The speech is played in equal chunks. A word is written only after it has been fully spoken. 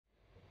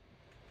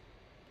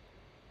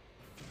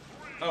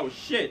Oh,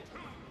 shit.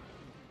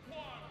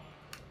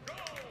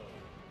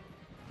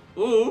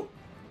 Ooh.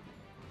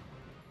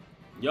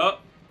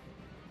 Yup.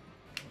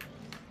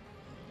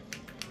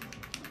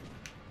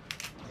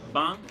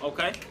 Bang.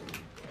 Okay.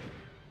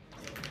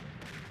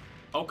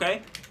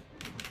 Okay.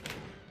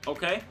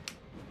 Okay.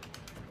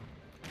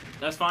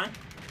 That's fine.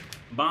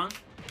 Bang.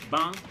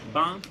 Bang.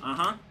 Bang.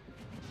 Uh-huh.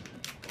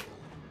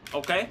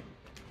 Okay.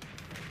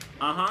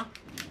 Uh-huh.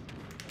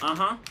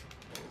 Uh-huh.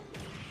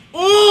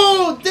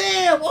 Ooh,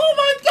 damn. Oh,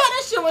 my God.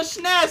 That shit was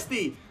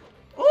nasty.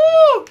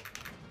 Ooh.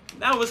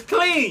 That was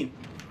clean.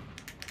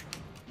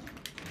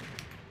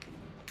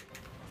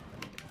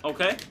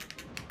 Okay.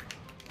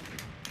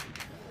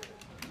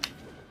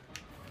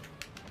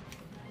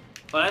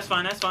 Oh, that's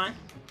fine. That's fine.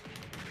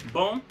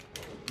 Boom.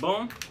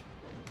 Boom.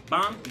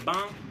 Bang.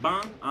 Bang.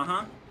 Bang.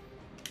 Uh-huh.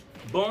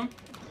 Boom.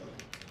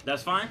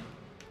 That's fine.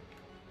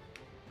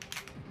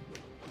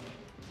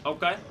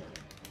 Okay.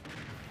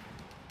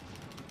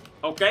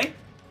 Okay.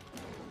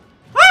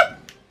 Ah!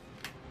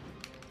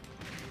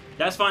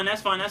 That's fine.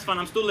 That's fine. That's fine.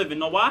 I'm still living.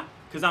 Know why?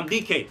 Because I'm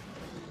DK.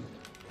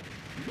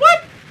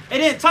 What? It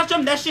didn't touch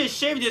him. That shit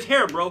shaved his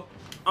hair, bro.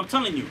 I'm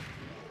telling you.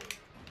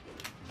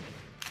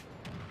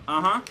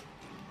 Uh-huh.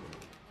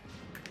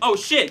 Oh,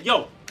 shit.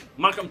 Yo.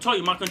 I'm telling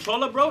you, my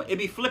controller, bro, it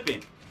be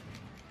flipping.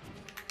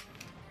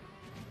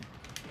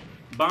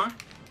 Bang.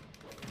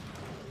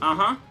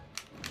 Uh-huh.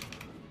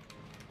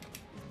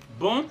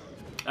 Boom.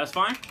 That's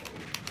fine.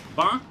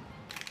 Bang.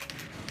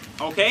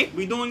 Okay.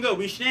 We doing good.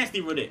 We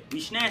snasty with it. We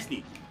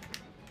snasty.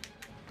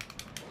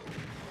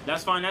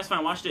 That's fine. That's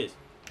fine. Watch this.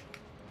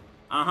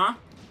 Uh-huh.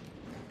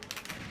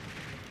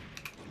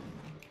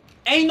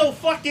 Ain't no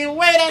fucking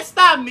way that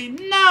stopped me.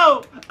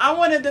 No. I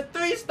wanted the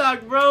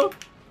 3-stock, bro.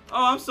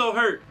 Oh, I'm so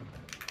hurt.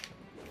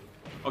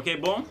 Okay,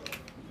 boom.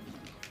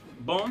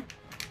 Boom.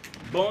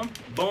 Boom.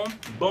 Boom.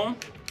 Boom.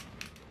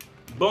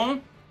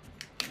 Boom.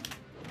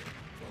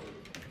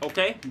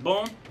 Okay,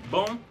 boom.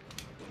 Boom.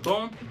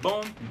 Boom.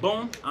 Boom.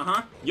 Boom.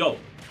 Uh-huh. Yo.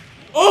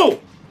 Oh!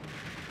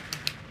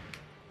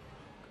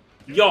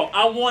 Yo,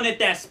 I wanted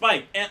that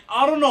spike. And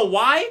I don't know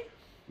why,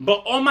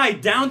 but all my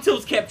down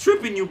tilts kept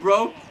tripping you,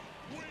 bro.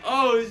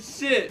 Oh,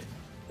 shit.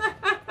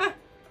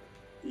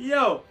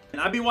 Yo. And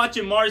I be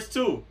watching Mars,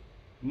 too.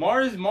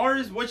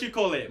 Mars, what you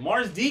call it?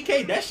 Mars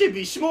DK, that shit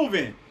be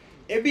schmoovin'.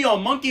 It be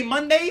on Monkey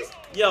Mondays.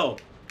 Yo,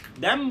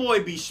 that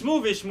boy be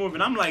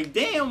schmoovin'. I'm like,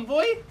 damn,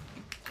 boy.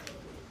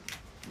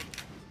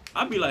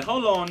 I be like,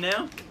 hold on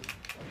now.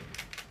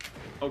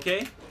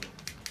 Okay.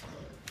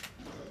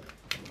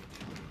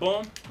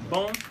 Boom,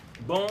 boom,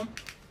 boom.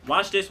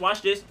 Watch this,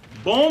 watch this.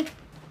 Boom.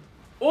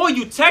 Oh,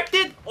 you teched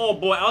it? Oh,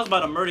 boy, I was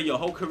about to murder your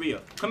whole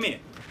career. Come here.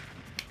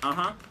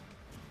 Uh-huh.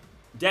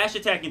 Dash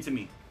attacking to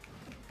me.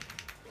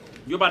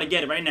 You're about to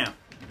get it right now.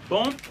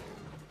 Boom.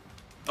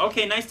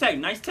 Okay, nice tag.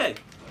 Nice tag.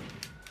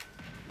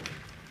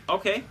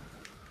 Okay.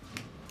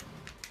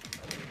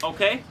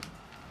 Okay.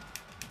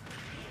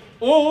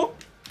 Oh.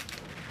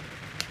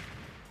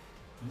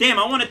 Damn,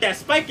 I wanted that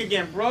spike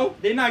again, bro.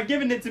 They're not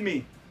giving it to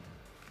me.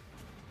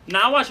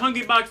 Now, I watch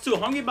Hungry Box, too.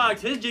 Hungry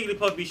Box, his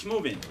Jigglypuff be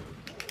schmoovin'.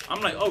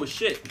 I'm like, oh,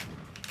 shit.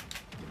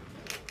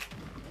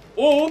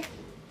 Oh.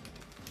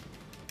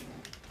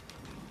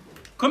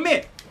 Come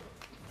here.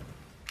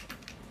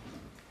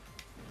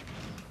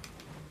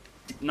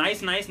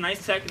 Nice, nice,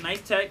 nice tech, nice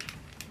tech.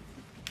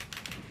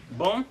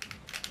 Boom.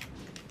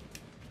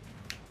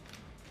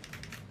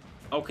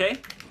 Okay.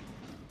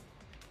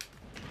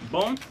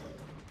 Boom.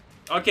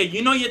 Okay,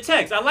 you know your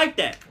techs. I like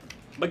that.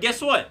 But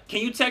guess what? Can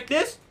you tech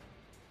this?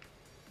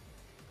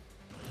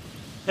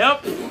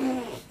 Help.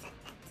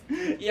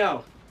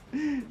 Yo.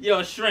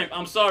 Yo, Shrimp.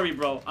 I'm sorry,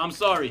 bro. I'm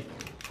sorry.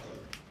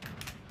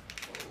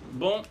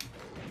 Boom.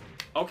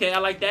 Okay, I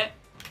like that.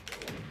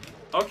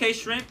 Okay,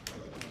 Shrimp.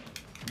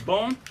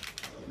 Boom.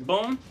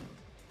 Boom.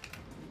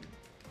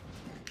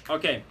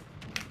 Okay.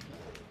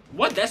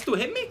 What? That still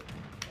hit me?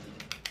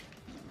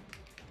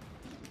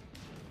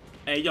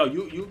 Hey, yo,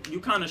 you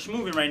kind of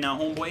schmoovin' right now,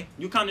 homeboy.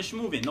 You kind of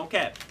schmoovin', no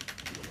cap.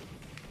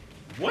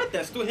 What?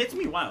 That still hits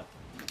me? Wow.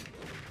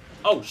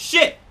 Oh,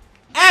 shit.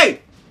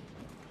 Hey!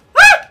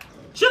 Ah!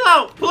 Chill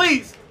out,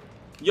 please.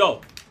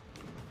 Yo.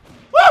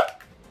 Woo!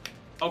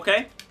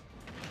 Okay.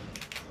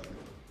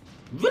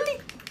 Really?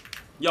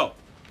 Yo.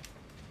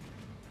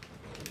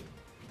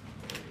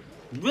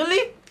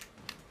 Really?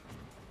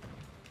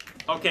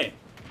 Okay.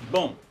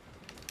 Boom.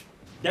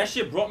 That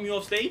shit brought me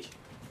off stage.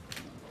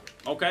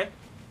 Okay.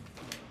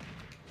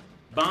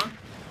 Bang.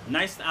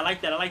 Nice. I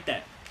like that. I like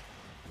that.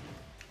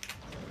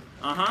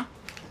 Uh-huh.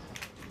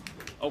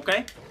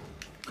 Okay.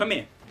 Come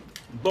here.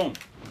 Boom.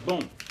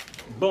 Boom.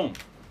 Boom.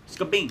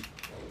 Skabing.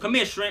 Come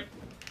here, Shrimp.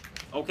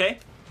 Okay.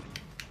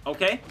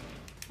 Okay.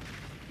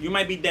 You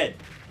might be dead.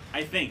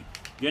 I think.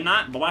 You're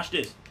not, but watch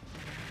this.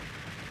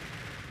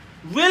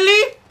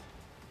 Really?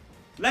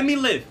 Let me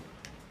live.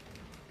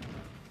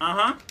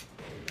 Uh-huh.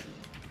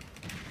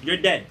 You're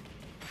dead.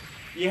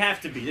 You have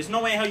to be. There's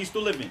no way in hell you're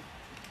still living.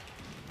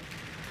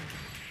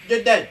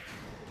 You're dead.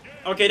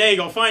 Okay, there you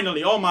go.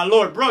 Finally. Oh, my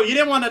Lord. Bro, you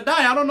didn't want to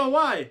die. I don't know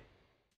why.